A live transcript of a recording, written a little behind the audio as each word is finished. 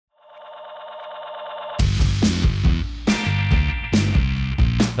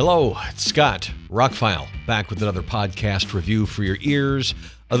Hello, it's Scott, Rockfile, back with another podcast review for your ears.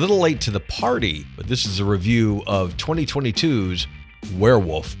 A little late to the party, but this is a review of 2022's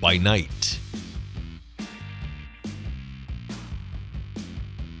Werewolf by Night.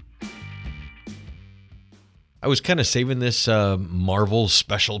 I was kind of saving this Marvel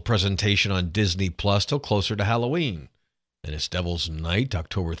special presentation on Disney Plus till closer to Halloween. And it's Devil's Night,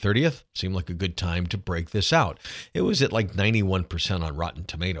 October 30th. Seemed like a good time to break this out. It was at like 91% on Rotten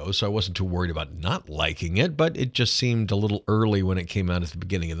Tomatoes, so I wasn't too worried about not liking it, but it just seemed a little early when it came out at the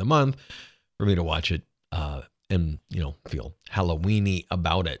beginning of the month for me to watch it and, feel Halloween-y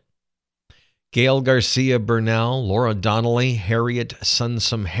about it. Gail Garcia Bernal, Laura Donnelly, Harriet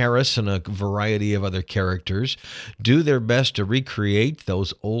Sansom Harris, and a variety of other characters do their best to recreate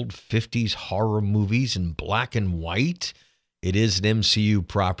those old 50s horror movies in black and white. It is an MCU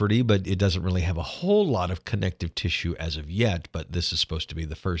property, but it doesn't really have a whole lot of connective tissue as of yet, but this is supposed to be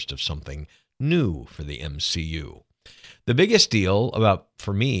the first of something new for the MCU. The biggest deal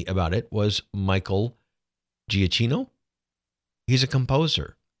for me about it was Michael Giacchino. He's a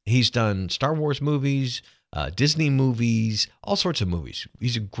composer. He's done Star Wars movies, Disney movies, all sorts of movies.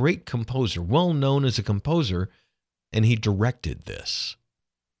 He's a great composer, well known as a composer, and he directed this.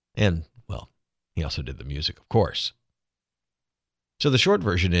 And, well, he also did the music, of course. So the short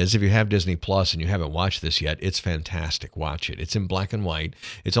version is, if you have Disney Plus and you haven't watched this yet, it's fantastic. Watch it. It's in black and white.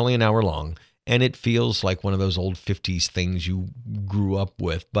 It's only an hour long, and it feels like one of those old 50s things you grew up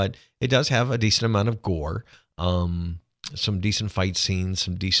with, but it does have a decent amount of gore, some decent fight scenes,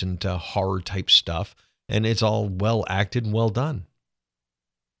 some decent horror-type stuff, and it's all well acted and well done.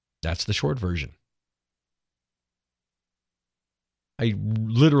 That's the short version. I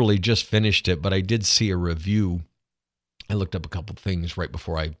literally just finished it, but I did see a review. I looked up a couple things right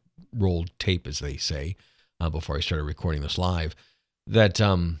before I rolled tape, as they say, before I started recording this live, that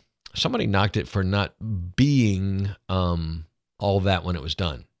somebody knocked it for not being all that when it was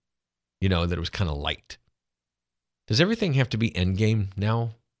done. That it was kind of light. Does everything have to be Endgame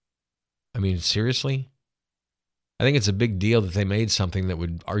now? I mean, seriously? I think it's a big deal that they made something that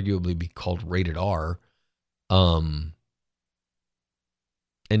would arguably be called rated R.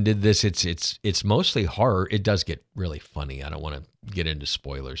 And did this, it's mostly horror. It does get really funny. I don't want to get into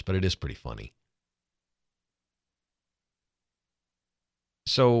spoilers, but it is pretty funny.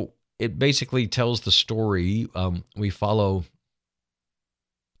 So it basically tells the story. We follow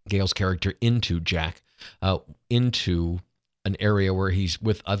Gail's character into Jack, into an area where he's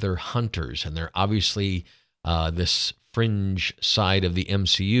with other hunters, and they're obviously this fringe side of the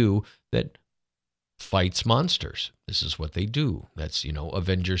MCU that fights monsters. This is what they do. That's,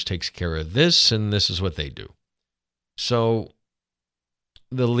 Avengers takes care of this, and this is what they do. So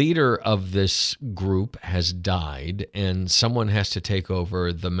the leader of this group has died, and someone has to take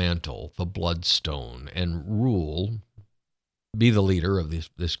over the mantle, the Bloodstone, and be the leader of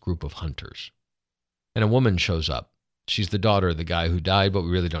this group of hunters. And a woman shows up. She's the daughter of the guy who died, but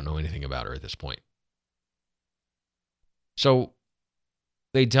we really don't know anything about her at this point. So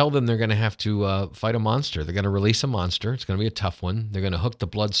they tell them they're going to have to fight a monster. They're going to release a monster. It's going to be a tough one. They're going to hook the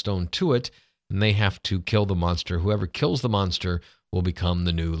Bloodstone to it, and they have to kill the monster. Whoever kills the monster will become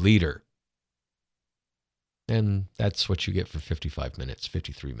the new leader. And that's what you get for 55 minutes,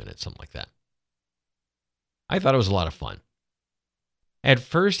 53 minutes, something like that. I thought it was a lot of fun. At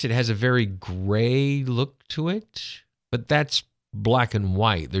first, it has a very gray look to it, but that's black and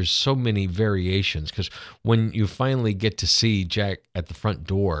white. There's so many variations, because when you finally get to see Jack at the front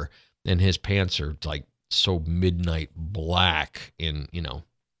door and his pants are like so midnight black in,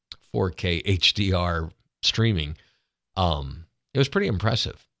 4K HDR streaming, it was pretty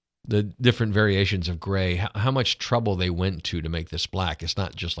impressive. The different variations of gray, how much trouble they went to make this black. It's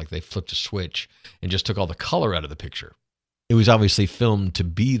not just like they flipped a switch and just took all the color out of the picture. It was obviously filmed to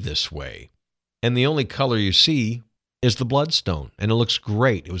be this way. And the only color you see is the Bloodstone, and it looks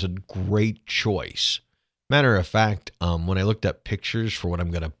great. It was a great choice. Matter of fact, when I looked up pictures for what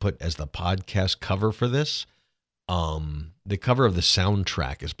I'm going to put as the podcast cover for this, the cover of the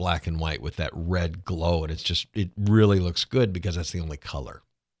soundtrack is black and white with that red glow, and it really looks good because that's the only color.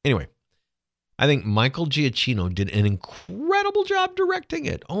 Anyway, I think Michael Giacchino did an incredible job directing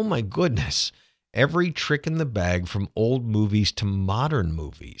it. Oh my goodness. Every trick in the bag, from old movies to modern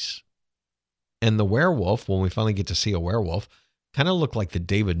movies. And the werewolf, when we finally get to see a werewolf, kind of looked like the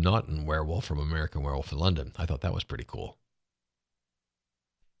David Naughton werewolf from American Werewolf in London. I thought that was pretty cool.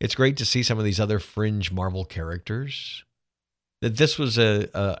 It's great to see some of these other fringe Marvel characters. That this was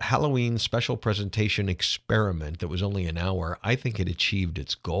a Halloween special presentation experiment that was only an hour. I think it achieved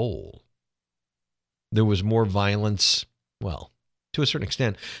its goal. There was more violence. Well, to a certain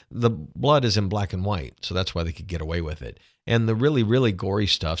extent. The blood is in black and white, so that's why they could get away with it. And the really, really gory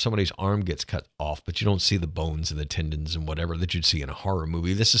stuff, somebody's arm gets cut off, but you don't see the bones and the tendons and whatever that you'd see in a horror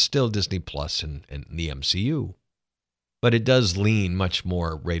movie. This is still Disney Plus and the MCU. But it does lean much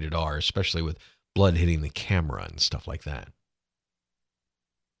more rated R, especially with blood hitting the camera and stuff like that.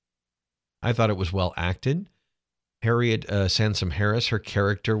 I thought it was well acted. Harriet Sansom Harris, her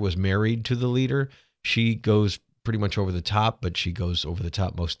character was married to the leader. She goes pretty much over the top, but she goes over the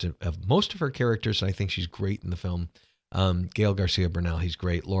top most of her characters. And I think she's great in the film. Gael Garcia Bernal, he's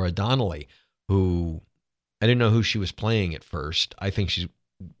great. Laura Donnelly, who I didn't know who she was playing at first. I think she's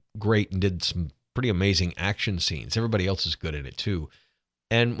great and did some pretty amazing action scenes. Everybody else is good at it too.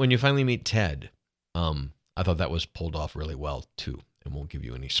 And when you finally meet Ted, I thought that was pulled off really well too. And won't give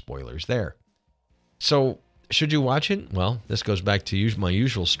you any spoilers there. So should you watch it? Well, this goes back to my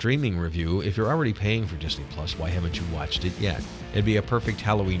usual streaming review. If you're already paying for Disney Plus, why haven't you watched it yet? It'd be a perfect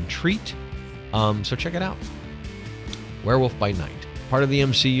Halloween treat. So check it out. Werewolf by Night, part of the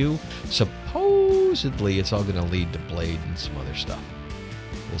MCU. Supposedly, it's all going to lead to Blade and some other stuff.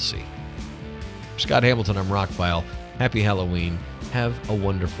 We'll see. For Scott Hamilton, I'm Rockfile. Happy Halloween. Have a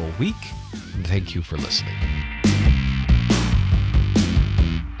wonderful week. And thank you for listening.